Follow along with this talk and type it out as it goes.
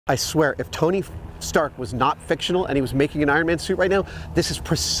I swear, if Tony Stark was not fictional and he was making an Iron Man suit right now, this is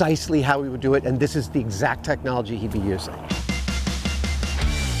precisely how he would do it, and this is the exact technology he'd be using.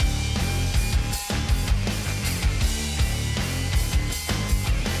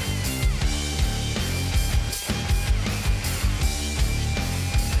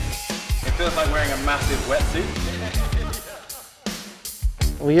 It feels like wearing a massive wetsuit.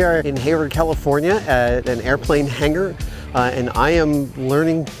 We are in Hayward, California at an airplane hangar, and I am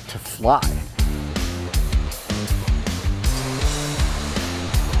learning to fly.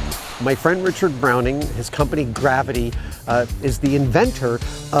 My friend Richard Browning, his company Gravity, is the inventor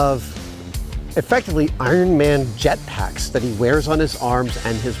of effectively Iron Man jetpacks that he wears on his arms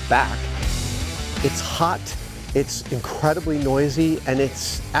and his back. It's hot, it's incredibly noisy, and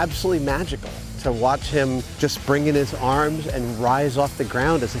it's absolutely magical to watch him just bring in his arms and rise off the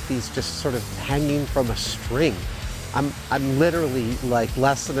ground as if he's just sort of hanging from a string. I'm literally like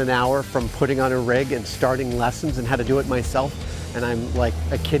less than an hour from putting on a rig and starting lessons and how to do it myself, and I'm like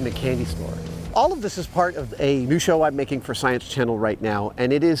a kid in a candy store. All of this is part of a new show I'm making for Science Channel right now,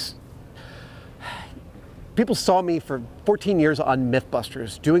 and it is, people saw me for 14 years on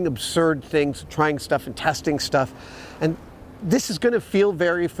MythBusters, doing absurd things, trying stuff and testing stuff, and this is gonna feel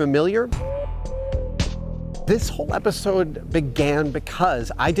very familiar. This whole episode began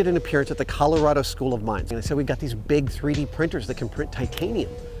because I did an appearance at the Colorado School of Mines. And I said, we got these big 3D printers that can print titanium.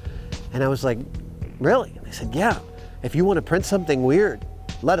 And I was like, really? And they said, yeah, if you want to print something weird,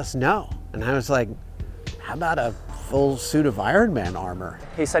 let us know. And I was like, how about a full suit of Iron Man armor?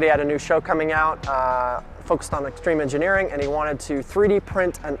 He said he had a new show coming out focused on extreme engineering, and he wanted to 3D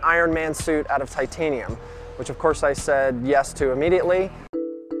print an Iron Man suit out of titanium, which of course I said yes to immediately.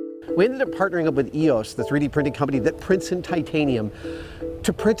 We ended up partnering up with EOS, the 3D printing company that prints in titanium,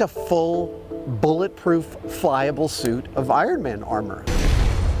 to print a full, bulletproof, flyable suit of Iron Man armor.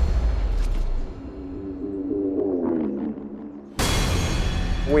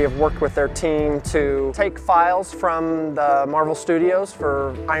 We have worked with their team to take files from the Marvel Studios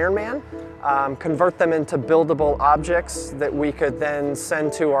for Iron Man, convert them into buildable objects that we could then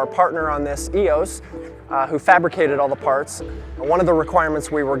send to our partner on this, EOS, who fabricated all the parts. One of the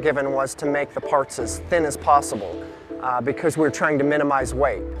requirements we were given was to make the parts as thin as possible because we were trying to minimize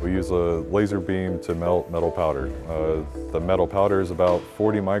weight. We use a laser beam to melt metal powder. The metal powder is about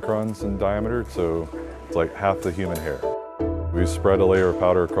 40 microns in diameter, so it's like half the human hair. We spread a layer of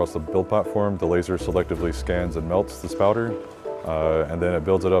powder across the build platform. The laser selectively scans and melts this powder, and then it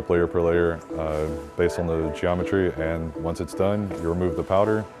builds it up layer per layer based on the geometry, and once it's done, you remove the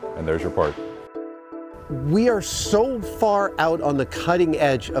powder, and there's your part. We are so far out on the cutting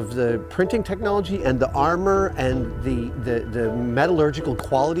edge of the printing technology and the armor and the metallurgical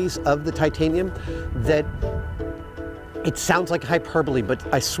qualities of the titanium that it sounds like hyperbole,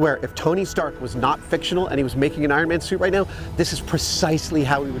 but I swear, if Tony Stark was not fictional and he was making an Iron Man suit right now, this is precisely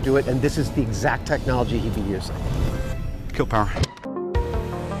how he would do it, and this is the exact technology he'd be using. Kill power.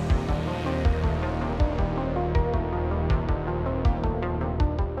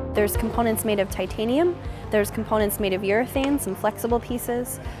 There's components made of titanium, there's components made of urethane, some flexible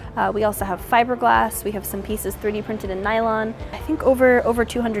pieces. We also have fiberglass, we have some pieces 3D printed in nylon. I think over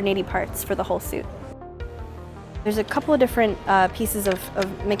 280 parts for the whole suit. There's a couple of different pieces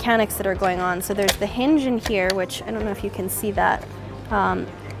of mechanics that are going on. So there's the hinge in here, which I don't know if you can see that.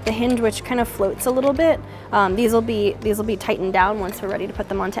 The hinge which kind of floats a little bit. These will be tightened down once we're ready to put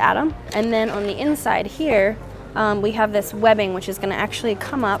them onto Adam. And then on the inside here, we have this webbing which is going to actually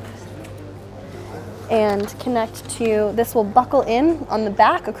come up and connect to, this will buckle in on the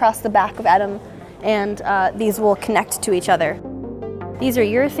back, across the back of Adam, and these will connect to each other. These are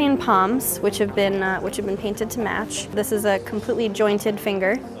urethane palms which have been painted to match. This is a completely jointed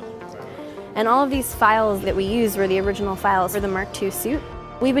finger. And all of these files that we used were the original files for the Mark II suit.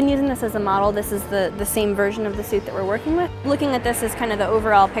 We've been using this as a model. This is the same version of the suit that we're working with. Looking at this as kind of the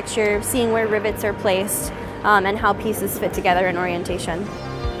overall picture, seeing where rivets are placed, and how pieces fit together in orientation.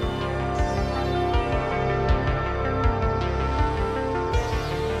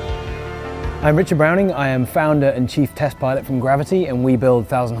 I'm Richard Browning. I am founder and chief test pilot from Gravity, and we build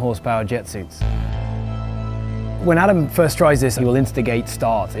 1,000 horsepower jet suits. When Adam first tries this, he will instigate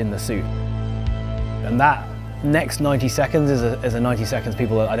start in the suit. And that next 90 seconds is a 90 seconds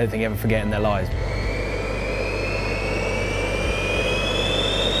people I don't think ever forget in their lives.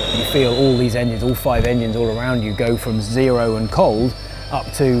 You feel all these engines, all 5 engines all around you, go from 0 and cold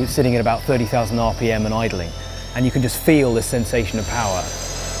up to sitting at about 30,000 RPM and idling. And you can just feel this sensation of power.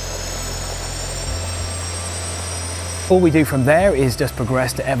 All we do from there is just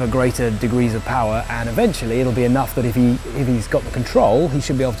progress to ever greater degrees of power, and eventually it'll be enough that if he's got the control, he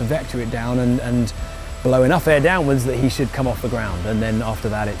should be able to vector it down and blow enough air downwards that he should come off the ground. And then after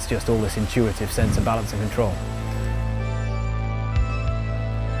that, it's just all this intuitive sense of balance and control.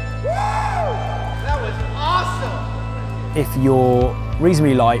 That was awesome! If you're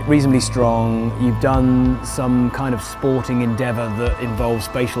reasonably light, reasonably strong, you've done some kind of sporting endeavour that involves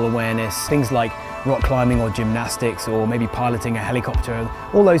spatial awareness, things like rock climbing or gymnastics or maybe piloting a helicopter,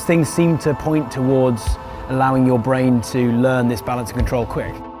 all those things seem to point towards allowing your brain to learn this balance and control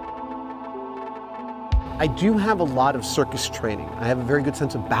quick. I do have a lot of circus training. I have a very good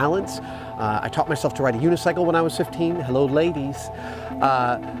sense of balance. I taught myself to ride a unicycle when I was 15. Hello, ladies.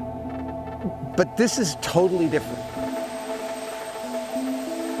 But this is totally different.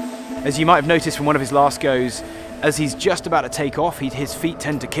 As you might have noticed from one of his last goes, as he's just about to take off, his feet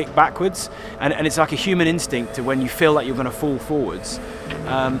tend to kick backwards, and it's like a human instinct to when you feel like you're going to fall forwards.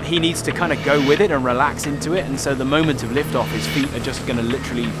 He needs to kind of go with it and relax into it, and so the moment of liftoff, his feet are just going to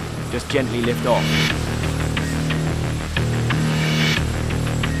literally just gently lift off.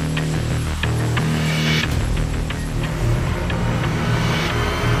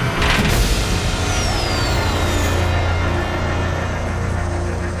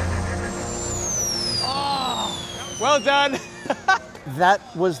 Well done. That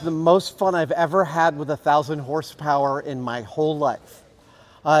was the most fun I've ever had with 1,000 horsepower in my whole life.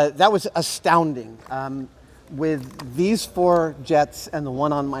 That was astounding. With these 4 jets and the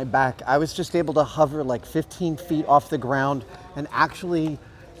one on my back, I was just able to hover like 15 feet off the ground and actually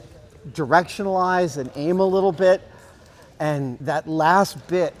directionalize and aim a little bit. And that last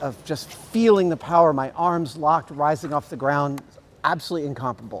bit of just feeling the power, my arms locked, rising off the ground, absolutely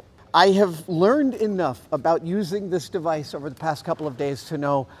incomparable. I have learned enough about using this device over the past couple of days to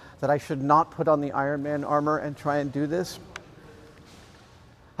know that I should not put on the Iron Man armor and try and do this.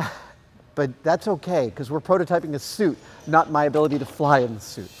 But that's okay, because we're prototyping a suit, not my ability to fly in the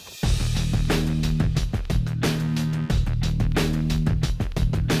suit.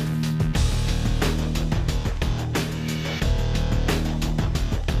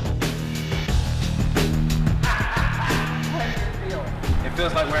 It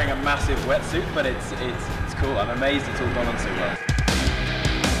feels like wearing a massive wetsuit, but it's cool. I'm amazed it's all gone on so well.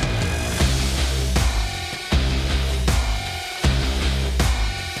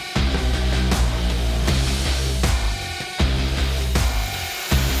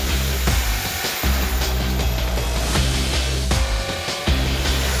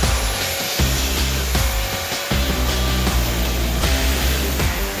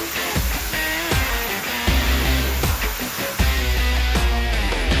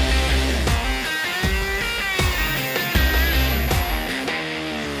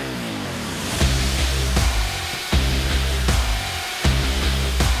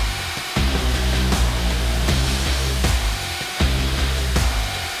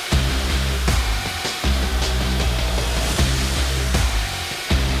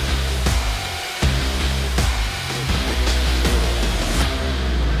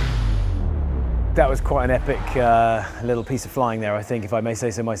 That was quite an epic little piece of flying there, I think, if I may say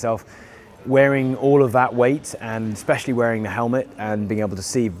so myself. Wearing all of that weight, and especially wearing the helmet and being able to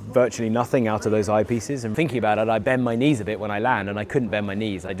see virtually nothing out of those eyepieces. And thinking about it, I bend my knees a bit when I land, and I couldn't bend my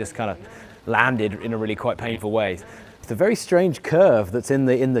knees. I just kind of landed in a really quite painful way. It's a very strange curve that's in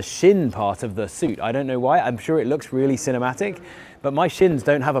the shin part of the suit. I don't know why. I'm sure it looks really cinematic, but my shins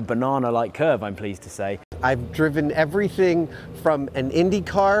don't have a banana-like curve, I'm pleased to say. I've driven everything from an Indy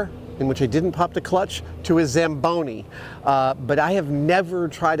car, in which I didn't pop the clutch, to a Zamboni, but I have never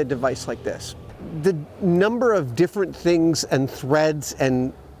tried a device like this. The number of different things and threads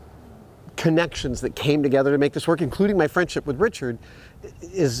and connections that came together to make this work, including my friendship with Richard,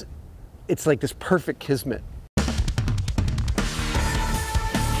 it's like this perfect kismet.